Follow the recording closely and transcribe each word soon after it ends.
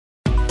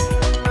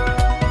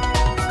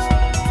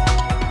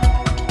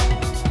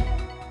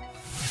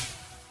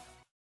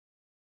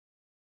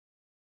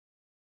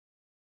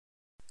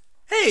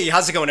Hey,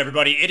 how's it going,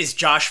 everybody? It is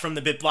Josh from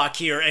the BitBlock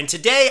here, and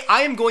today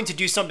I am going to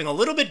do something a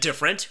little bit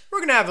different.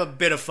 We're going to have a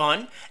bit of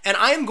fun, and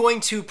I am going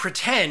to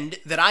pretend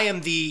that I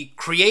am the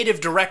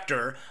creative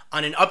director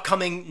on an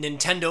upcoming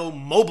Nintendo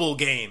mobile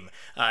game.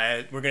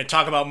 We're going to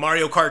talk about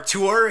Mario Kart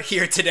Tour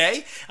here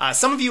today.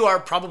 Some of you are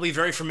probably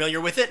very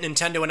familiar with it.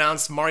 Nintendo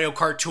announced Mario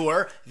Kart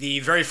Tour, the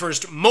very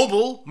first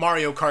mobile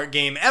Mario Kart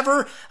game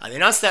ever. They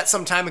announced that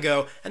some time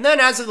ago, and then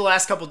as of the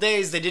last couple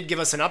days, they did give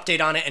us an update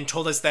on it and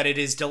told us that it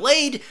is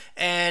delayed,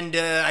 and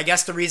I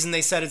guess the reason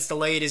they said it's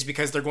delayed is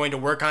because they're going to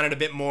work on it a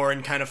bit more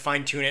and kind of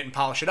fine-tune it and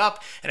polish it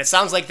up, and it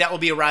sounds like that will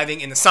be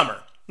arriving in the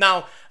summer.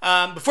 Now,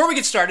 before we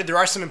get started, there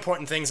are some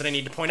important things that I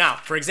need to point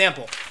out. For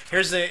example,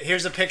 here's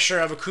a picture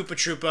of a Koopa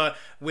Troopa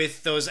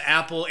with those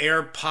Apple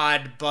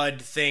AirPod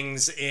Bud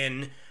things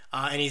in,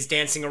 and he's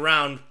dancing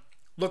around.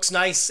 Looks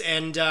nice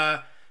and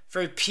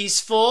very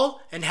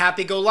peaceful and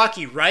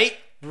happy-go-lucky, right?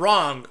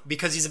 Wrong,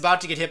 because he's about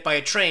to get hit by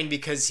a train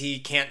because he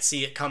can't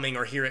see it coming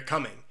or hear it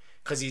coming,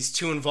 because he's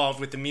too involved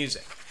with the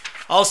music.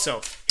 Also,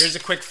 here's a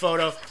quick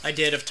photo I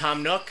did of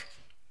Tom Nook.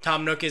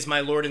 Tom Nook is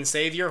my Lord and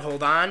Savior.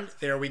 Hold on.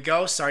 There we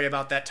go. Sorry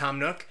about that, Tom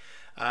Nook.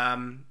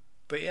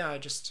 But yeah,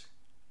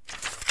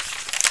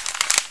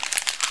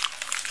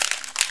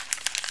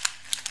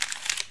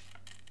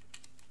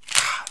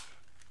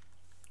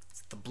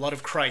 the blood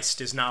of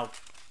Christ is now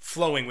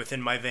flowing within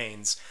my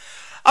veins.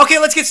 Okay,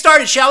 let's get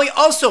started, shall we?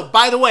 Also,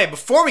 by the way,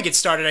 before we get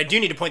started, I do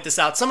need to point this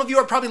out. Some of you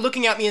are probably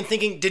looking at me and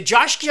thinking, did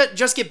Josh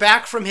just get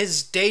back from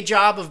his day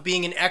job of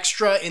being an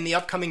extra in the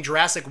upcoming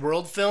Jurassic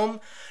World film?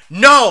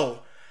 No!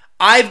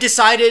 I've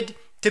decided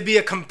to be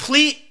a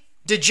complete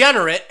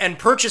degenerate and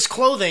purchase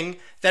clothing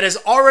that has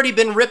already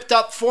been ripped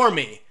up for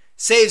me.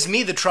 Saves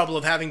me the trouble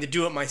of having to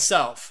do it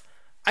myself.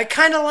 I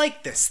kind of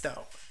like this,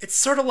 though. It's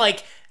sort of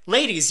like,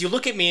 ladies, you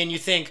look at me and you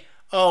think,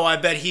 oh, I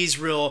bet he's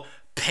real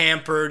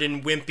pampered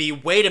and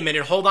wimpy. Wait a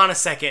minute, hold on a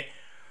second.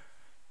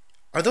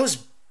 Are those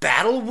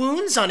battle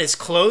wounds on his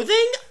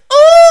clothing?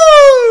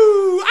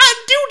 Ooh,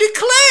 I do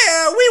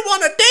declare we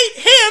want to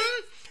date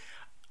him.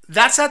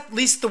 That's at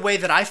least the way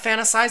that I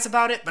fantasize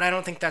about it, but I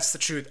don't think that's the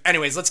truth.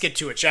 Anyways, let's get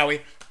to it, shall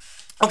we?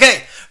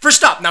 Okay,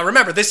 first up. Now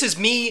remember, this is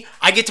me.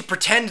 I get to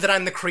pretend that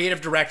I'm the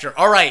creative director.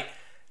 All right,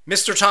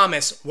 Mr.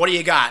 Thomas, what do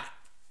you got?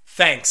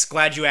 Thanks,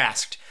 glad you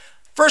asked.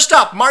 First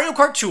up, Mario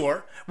Kart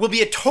Tour will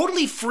be a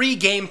totally free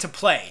game to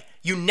play.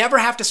 You never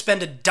have to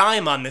spend a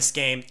dime on this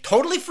game.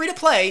 Totally free to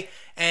play,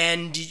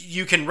 and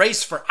you can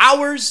race for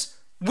hours,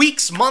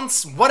 weeks,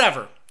 months,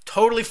 whatever.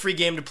 Totally free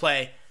game to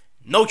play.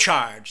 No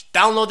charge.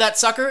 Download that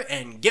sucker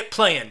and get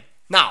playing.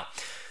 Now,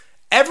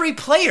 every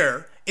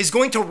player is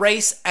going to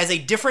race as a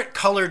different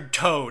colored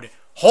toad.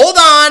 Hold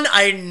on,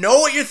 I know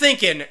what you're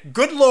thinking.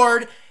 Good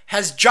Lord,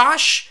 has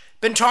Josh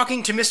been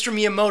talking to Mr.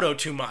 Miyamoto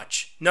too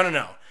much?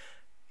 No.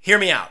 Hear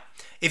me out.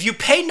 If you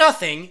pay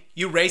nothing,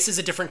 you race as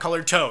a different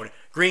colored toad.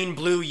 Green,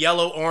 blue,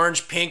 yellow,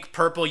 orange, pink,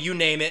 purple, you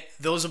name it.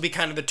 Those will be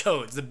kind of the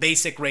toads, the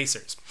basic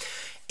racers.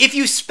 If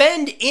you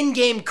spend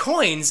in-game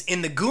coins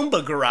in the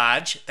Goomba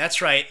Garage,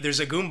 that's right, there's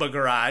a Goomba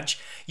Garage,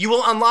 you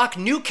will unlock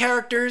new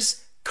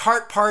characters,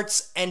 kart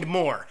parts, and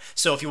more.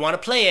 So if you want to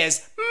play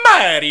as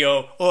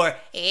Mario, or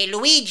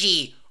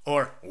Luigi,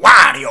 or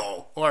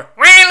Wario, or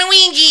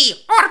Luigi,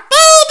 or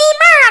Baby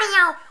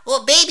Mario,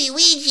 or Baby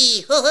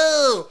Luigi,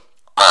 hoo-hoo,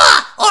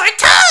 or a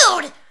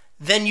Toad,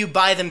 then you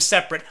buy them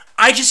separate.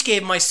 I just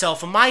gave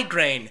myself a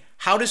migraine.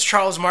 How does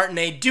Charles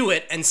Martinet do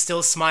it and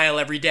still smile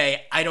every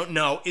day? I don't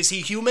know. Is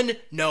he human?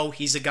 No,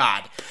 he's a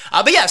god.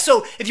 But yeah,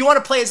 so if you want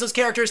to play as those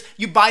characters,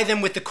 you buy them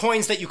with the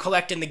coins that you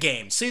collect in the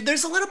game. So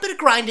there's a little bit of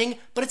grinding,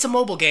 but it's a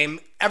mobile game.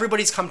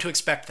 Everybody's come to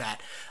expect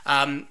that.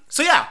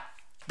 So yeah,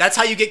 that's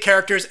how you get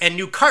characters and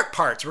new kart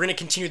parts. We're going to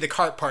continue the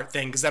kart part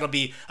thing because that'll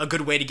be a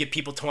good way to get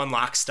people to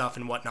unlock stuff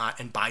and whatnot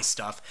and buy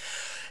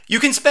stuff. You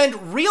can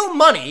spend real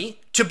money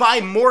to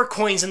buy more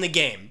coins in the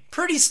game.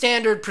 Pretty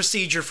standard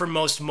procedure for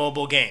most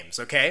mobile games,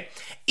 okay?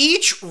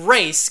 Each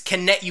race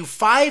can net you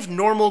 5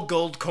 normal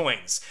gold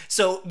coins.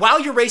 So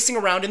while you're racing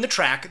around in the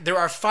track, there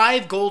are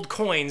 5 gold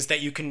coins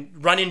that you can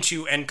run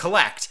into and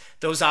collect.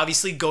 Those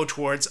obviously go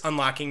towards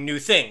unlocking new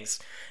things.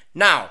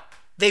 Now,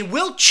 they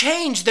will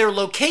change their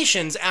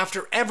locations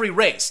after every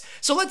race.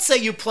 So let's say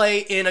you play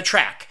in a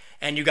track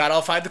and you got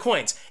all 5 of the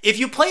coins. If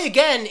you play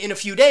again in a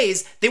few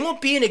days, they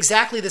won't be in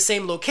exactly the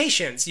same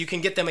locations. You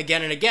can get them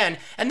again and again,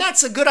 and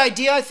that's a good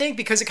idea, I think,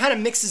 because it kind of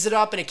mixes it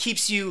up and it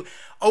keeps you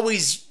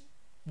always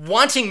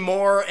wanting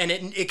more, and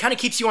it kind of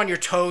keeps you on your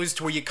toes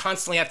to where you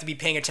constantly have to be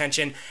paying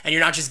attention and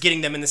you're not just getting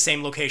them in the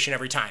same location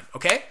every time,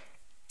 okay?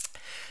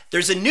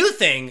 There's a new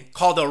thing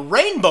called a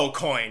rainbow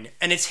coin,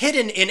 and it's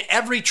hidden in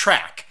every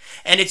track,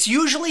 and it's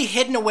usually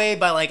hidden away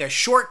by like a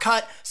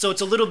shortcut, so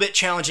it's a little bit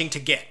challenging to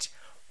get.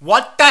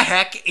 What the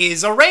heck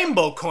is a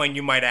rainbow coin,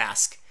 you might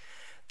ask?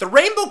 The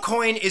rainbow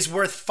coin is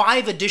worth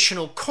 5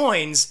 additional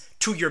coins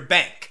to your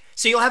bank.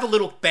 So you'll have a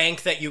little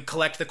bank that you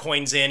collect the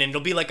coins in, and it'll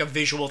be like a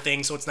visual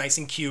thing, so it's nice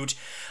and cute.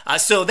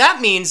 So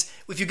that means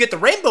if you get the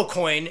rainbow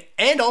coin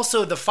and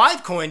also the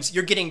 5 coins,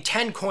 you're getting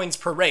 10 coins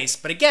per race.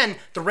 But again,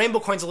 the rainbow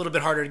coin's a little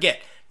bit harder to get.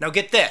 Now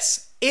get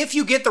this. If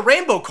you get the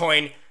rainbow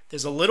coin,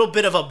 there's a little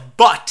bit of a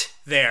but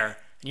there.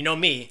 You know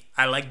me,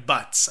 I like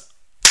buts.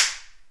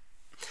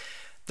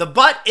 The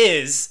but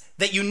is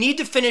that you need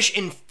to finish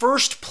in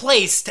first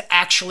place to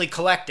actually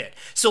collect it.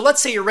 So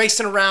let's say you're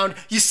racing around,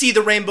 you see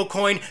the rainbow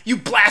coin, you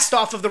blast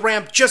off of the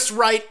ramp just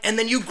right, and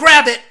then you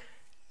grab it.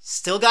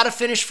 Still got to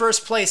finish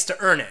first place to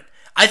earn it.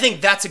 I think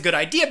that's a good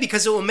idea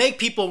because it will make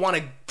people want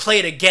to play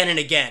it again and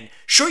again.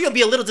 Sure, you'll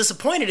be a little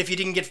disappointed if you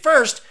didn't get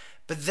first,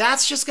 but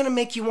that's just going to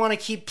make you want to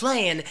keep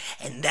playing,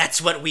 and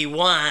that's what we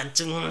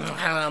want.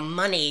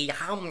 Money.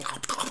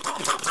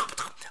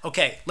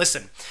 Okay,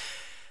 listen.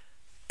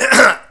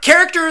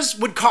 Characters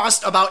would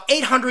cost about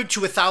 800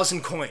 to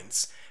 1,000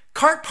 coins.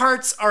 Kart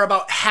parts are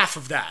about half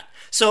of that.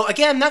 So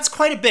again, that's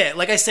quite a bit.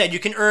 Like I said, you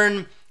can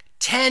earn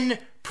 10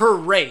 per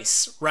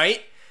race,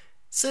 right?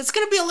 So it's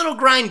going to be a little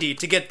grindy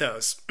to get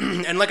those.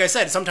 And like I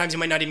said, sometimes you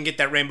might not even get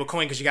that rainbow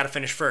coin because you got to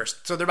finish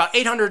first. So they're about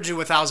 800 to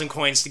 1,000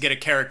 coins to get a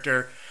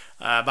character.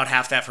 About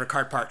half that for a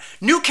kart part.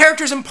 New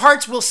characters and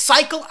parts will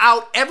cycle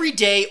out every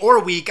day or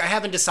week. I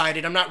haven't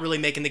decided. I'm not really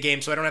making the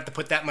game, so I don't have to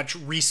put that much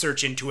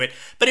research into it.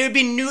 But it would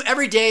be new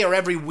every day or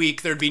every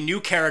week. There'd be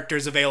new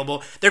characters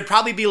available. There'd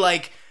probably be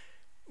like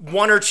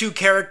 1 or 2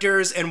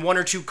 characters and 1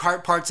 or 2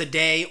 kart parts a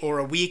day or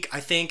a week,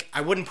 I think.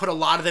 I wouldn't put a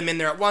lot of them in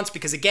there at once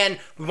because, again,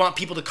 we want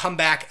people to come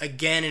back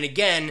again and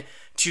again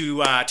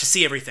to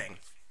see everything.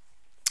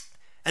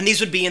 And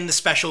these would be in the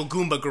special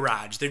Goomba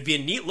garage. There'd be a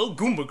neat little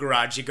Goomba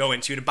garage you go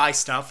into to buy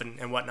stuff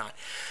and whatnot.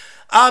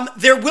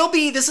 There will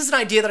be, this is an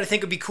idea that I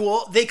think would be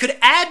cool. They could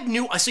add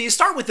new, so you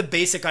start with the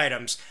basic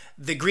items.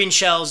 The green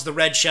shells, the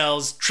red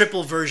shells,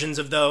 triple versions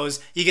of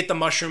those. You get the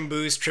mushroom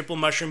boost, triple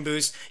mushroom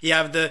boost. You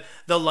have the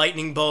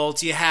lightning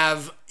bolts. You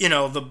have, you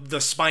know, the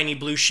spiny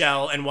blue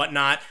shell and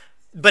whatnot.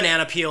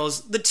 Banana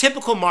peels. The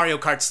typical Mario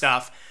Kart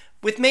stuff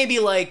with maybe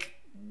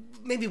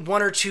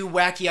 1 or 2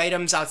 wacky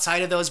items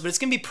outside of those, but it's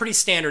going to be pretty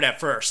standard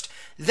at first.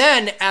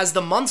 Then, as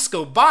the months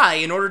go by,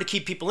 in order to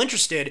keep people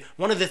interested,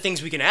 one of the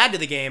things we can add to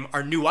the game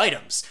are new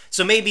items.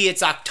 So maybe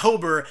it's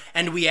October,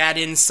 and we add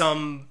in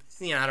some,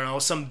 I don't know,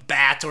 some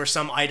bat or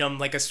some item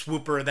like a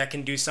swooper that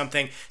can do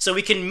something. So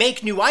we can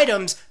make new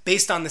items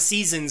based on the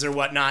seasons or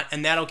whatnot,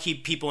 and that'll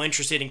keep people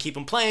interested and keep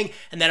them playing,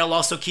 and that'll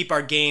also keep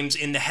our games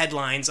in the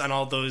headlines on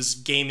all those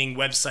gaming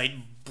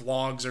website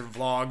blogs or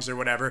vlogs or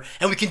whatever,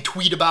 and we can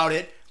tweet about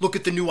it. Look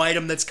at the new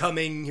item that's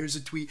coming. Here's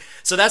a tweet.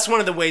 So that's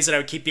one of the ways that I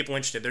would keep people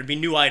interested. There'd be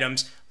new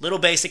items, little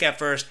basic at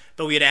first,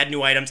 but we'd add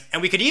new items,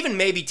 and we could even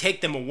maybe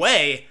take them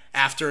away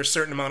after a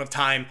certain amount of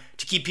time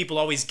to keep people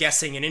always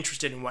guessing and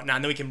interested and whatnot,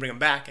 and then we can bring them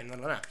back and blah,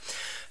 blah, blah.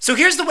 So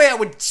here's the way I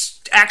would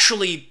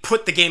actually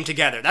put the game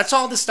together. That's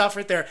all the stuff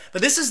right there,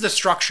 but this is the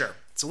structure.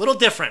 It's a little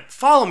different.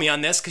 Follow me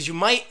on this because you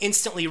might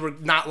instantly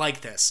not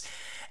like this.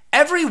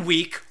 Every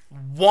week,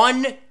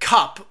 1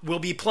 cup will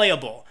be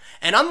playable.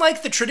 And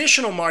unlike the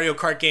traditional Mario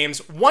Kart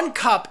games, 1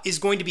 cup is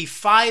going to be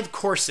 5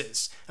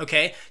 courses,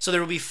 okay? So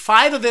there will be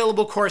 5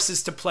 available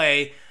courses to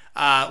play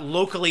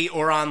locally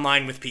or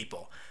online with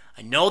people.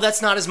 I know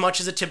that's not as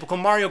much as a typical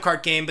Mario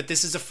Kart game, but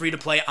this is a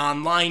free-to-play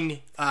online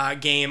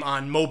game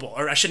on mobile.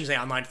 Or I shouldn't say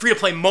online,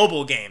 free-to-play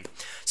mobile game.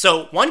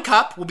 So 1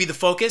 cup will be the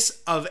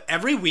focus of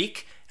every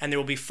week, and there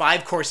will be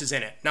 5 courses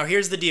in it. Now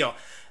here's the deal.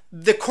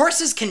 The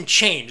courses can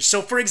change.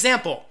 So for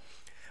example,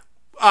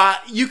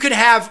 you could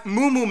have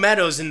Moo Moo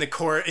Meadows in the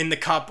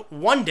cup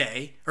one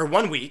day or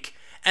 1 week,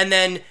 and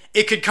then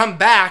it could come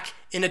back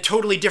in a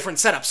totally different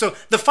setup. So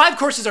the 5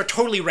 courses are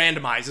totally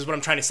randomized, is what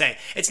I'm trying to say.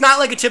 It's not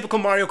like a typical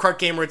Mario Kart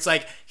game where it's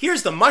like,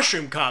 here's the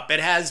Mushroom Cup.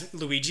 It has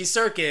Luigi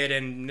Circuit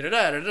and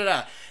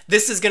da-da-da-da-da.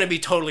 This is going to be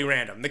totally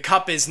random. The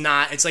cup is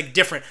not. It's like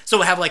different. So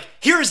we'll have like,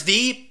 here's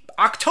the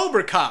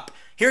October Cup.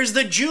 Here's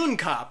the June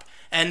Cup.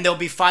 And there'll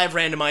be 5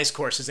 randomized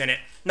courses in it.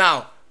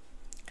 Now,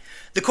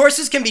 the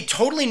courses can be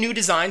totally new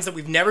designs that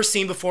we've never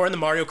seen before in the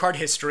Mario Kart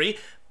history,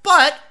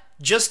 but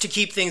just to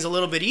keep things a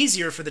little bit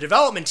easier for the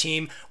development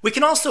team, we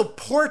can also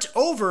port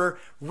over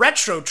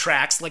retro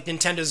tracks like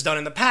Nintendo's done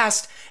in the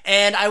past,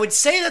 and I would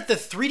say that the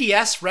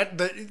 3DS,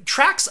 the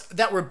tracks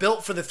that were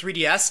built for the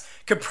 3DS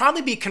could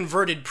probably be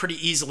converted pretty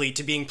easily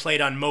to being played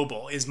on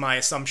mobile, is my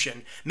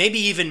assumption. Maybe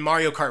even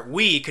Mario Kart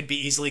Wii could be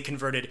easily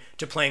converted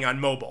to playing on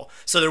mobile,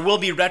 so there will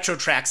be retro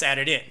tracks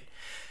added in.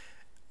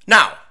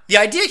 Now, the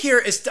idea here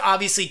is to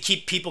obviously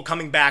keep people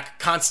coming back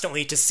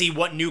constantly to see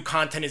what new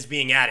content is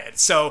being added.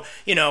 So,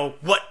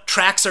 what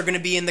tracks are going to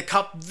be in the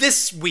cup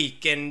this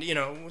week and,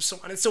 so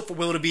on and so forth.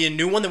 Will it be a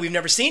new one that we've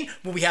never seen?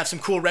 Will we have some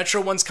cool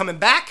retro ones coming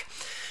back?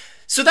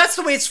 So that's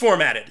the way it's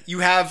formatted.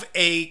 You have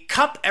a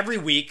cup every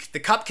week. The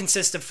cup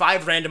consists of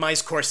 5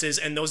 randomized courses,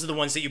 and those are the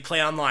ones that you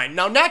play online.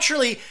 Now,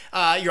 naturally,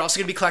 you're also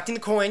going to be collecting the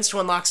coins to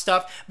unlock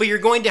stuff, but you're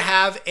going to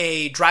have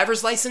a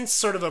driver's license,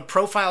 sort of a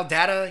profile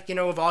data,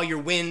 of all your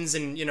wins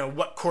and,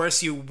 what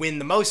course you win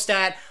the most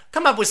at.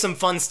 Come up with some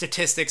fun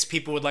statistics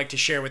people would like to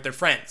share with their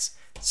friends.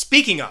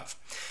 Speaking of,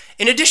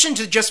 in addition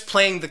to just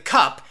playing the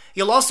cup,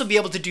 you'll also be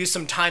able to do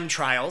some time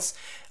trials.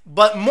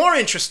 But more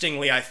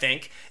interestingly, I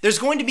think, there's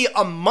going to be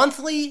a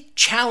monthly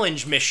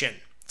challenge mission.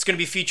 It's going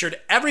to be featured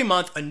every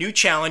month, a new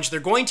challenge. They're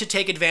going to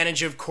take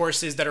advantage of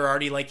courses that are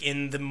already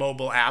in the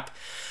mobile app.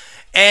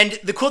 And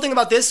the cool thing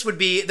about this would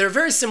be they're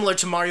very similar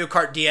to Mario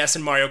Kart DS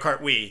and Mario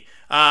Kart Wii.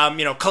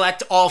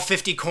 Collect all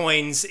 50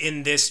 coins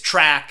in this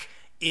track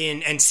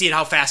and see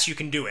how fast you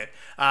can do it.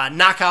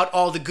 Knock out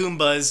all the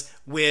Goombas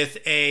with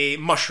a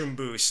mushroom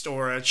boost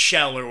or a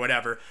shell or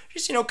whatever.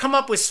 Just, come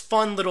up with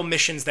fun little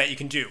missions that you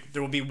can do.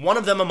 There will be one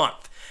of them a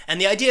month. And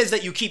the idea is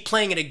that you keep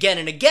playing it again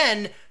and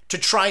again to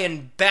try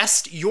and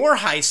best your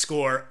high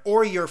score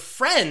or your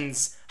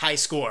friend's high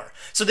score.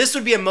 So this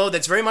would be a mode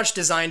that's very much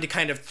designed to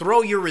kind of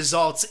throw your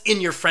results in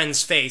your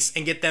friend's face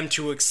and get them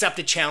to accept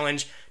a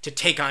challenge to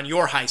take on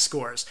your high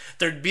scores.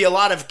 There'd be a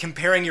lot of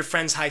comparing your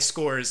friend's high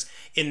scores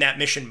in that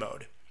mission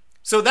mode.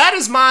 So that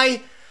is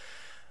my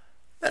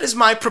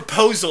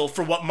proposal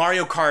for what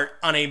Mario Kart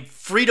on a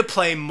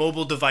free-to-play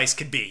mobile device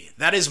could be.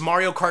 That is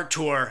Mario Kart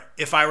Tour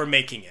if I were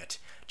making it.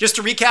 Just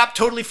to recap,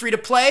 totally free to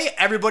play.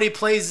 Everybody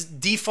plays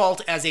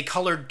default as a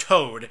colored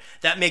toad.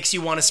 That makes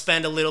you want to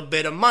spend a little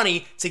bit of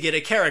money to get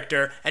a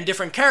character, and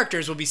different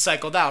characters will be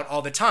cycled out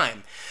all the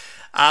time.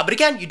 But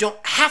again, you don't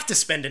have to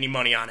spend any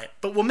money on it,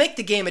 but we'll make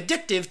the game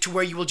addictive to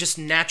where you will just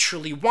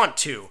naturally want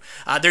to.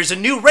 There's a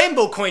new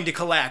rainbow coin to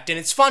collect, and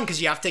it's fun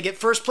because you have to get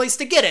first place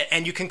to get it,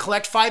 and you can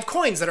collect 5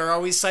 coins that are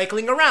always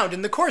cycling around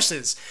in the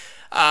courses.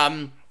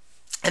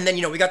 And then,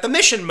 we got the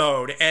mission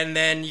mode, and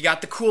then you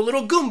got the cool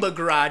little Goomba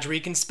garage where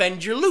you can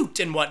spend your loot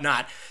and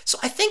whatnot. So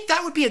I think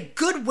that would be a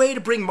good way to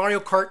bring Mario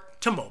Kart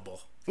to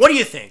mobile. What do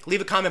you think? Leave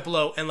a comment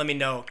below and let me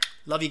know.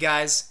 Love you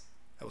guys.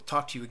 I will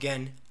talk to you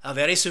again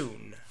very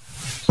soon.